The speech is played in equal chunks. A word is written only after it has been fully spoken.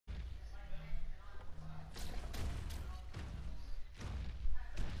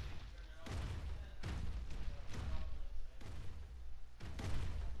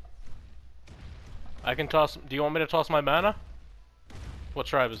I can toss. Do you want me to toss my mana? What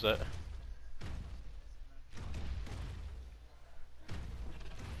tribe is it?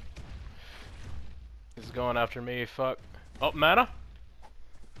 He's going after me. Fuck. Oh, mana?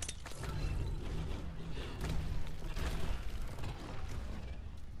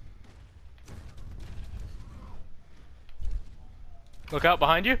 Look out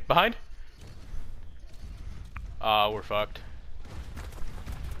behind you. Behind. Ah, we're fucked.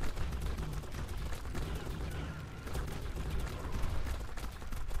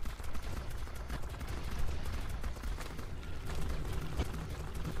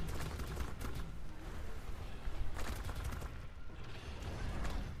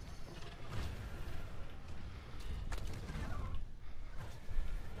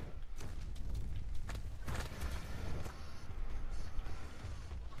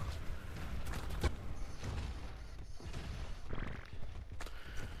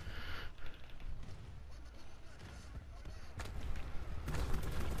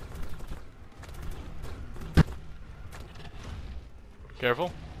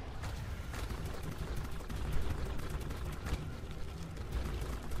 Careful.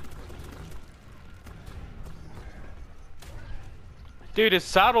 Dude, his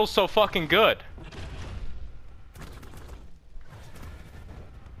saddle's so fucking good.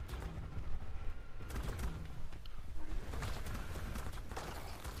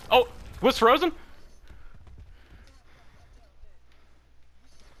 Oh, was frozen?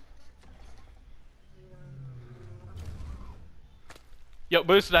 Yo,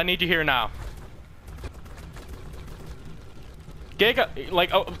 Boosted, I need you here now. Giga,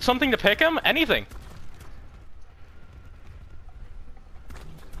 like, oh, something to pick him? Anything.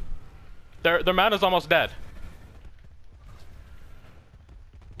 Their mana's almost dead.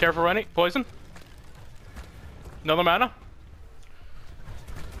 Careful, Rennie. Poison. Another mana.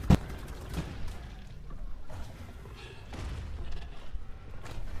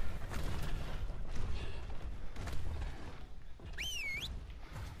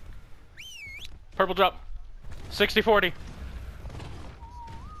 Purple drop. 60-40.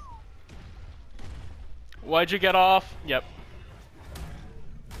 Why'd you get off? Yep.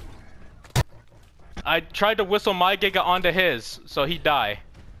 I tried to whistle my Giga onto his, so he'd die.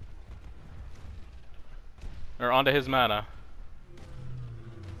 Or onto his mana.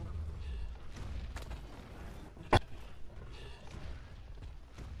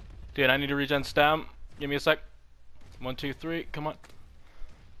 Dude, I need to regen stam. Give me a sec. 1, 2, 3. Come on.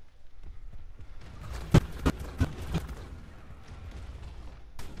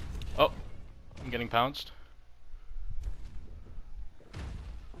 Oh, I'm getting pounced.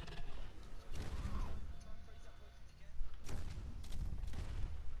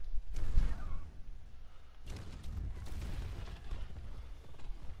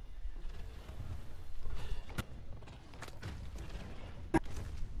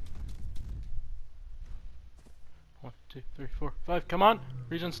 One, 2, 3, 4, 5. Come on,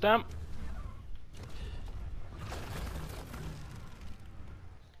 regen stamp.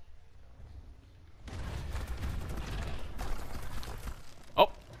 Oh,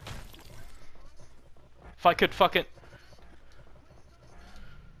 if I could fucking.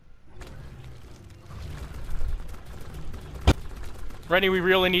 Rennie, we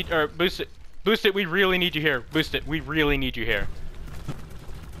really need, or boost it. Boost it, we really need you here. Boost it, we really need you here.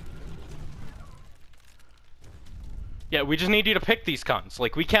 Yeah, we just need you to pick these cunts.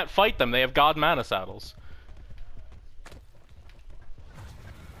 Like, we can't fight them, they have god mana saddles.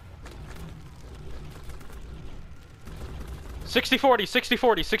 $60-40,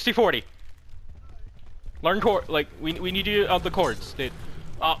 60-40, 60-40. Learn chord, like, we need you on the chords, dude.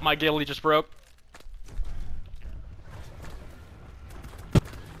 Oh, my ghillie just broke.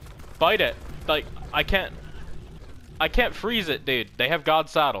 Bite it. Like, I can't freeze it, dude. They have god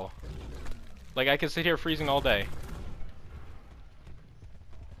saddle. Like, I can sit here freezing all day.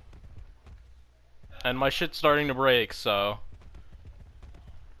 And my shit's starting to break, so.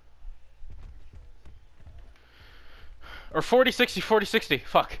 Or 40-60, 40-60.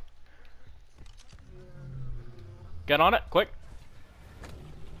 Fuck. Get on it, quick.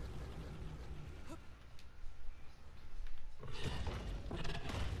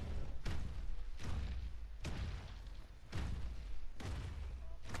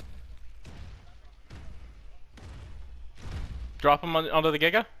 Drop him onto the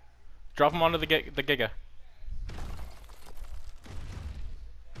Giga. Drop him onto the Giga.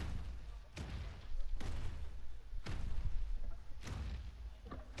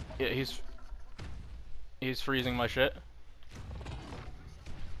 Yeah, he's freezing my shit.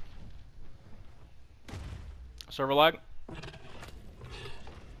 Server lag.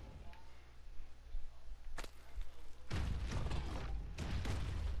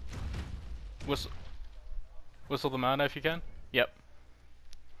 Whistle, whistle the mana if you can. Yep.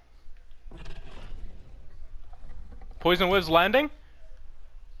 Poison Whiz landing.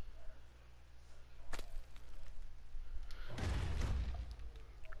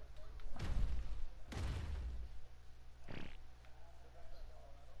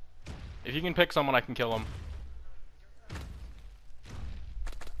 If you can pick someone, I can kill him.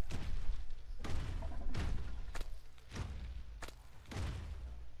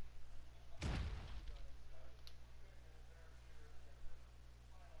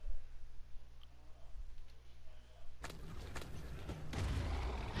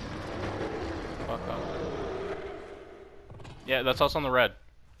 Fuck off. Yeah, that's us on the red.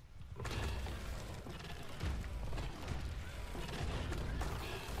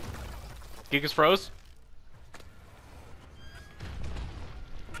 Gigas froze.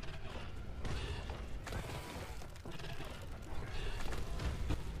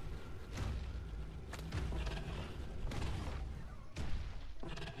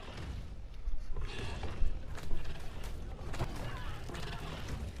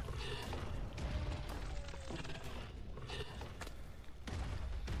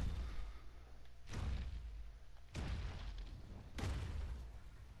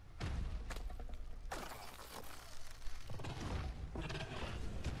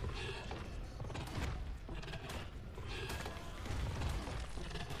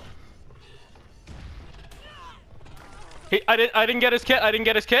 I didn't get his kit. I didn't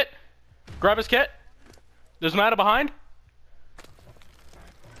get his kit. Grab his kit. There's mana behind.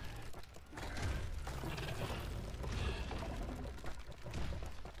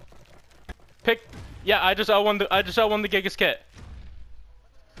 Pick. Yeah, I just L1 the Gigas kit.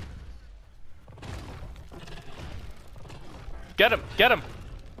 Get him. Get him.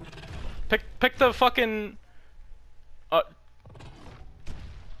 Pick the fucking.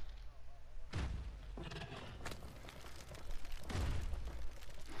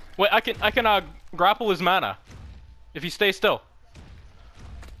 Wait, I can grapple his mana if he stays still.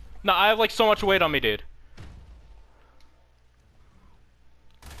 No, I have like so much weight on me, dude.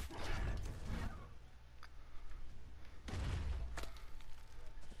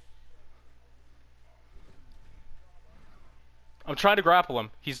 I'm trying to grapple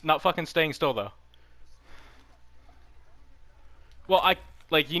him. He's not fucking staying still though. Well,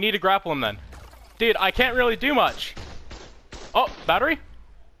 you need to grapple him then. Dude, I can't really do much. Oh, battery?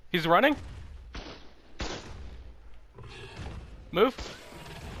 He's running. Move.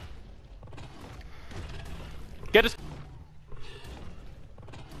 Get his.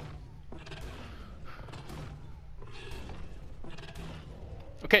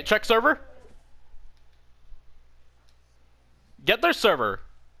 Okay, check server. Get their server.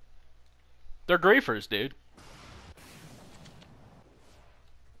 They're griefers, dude.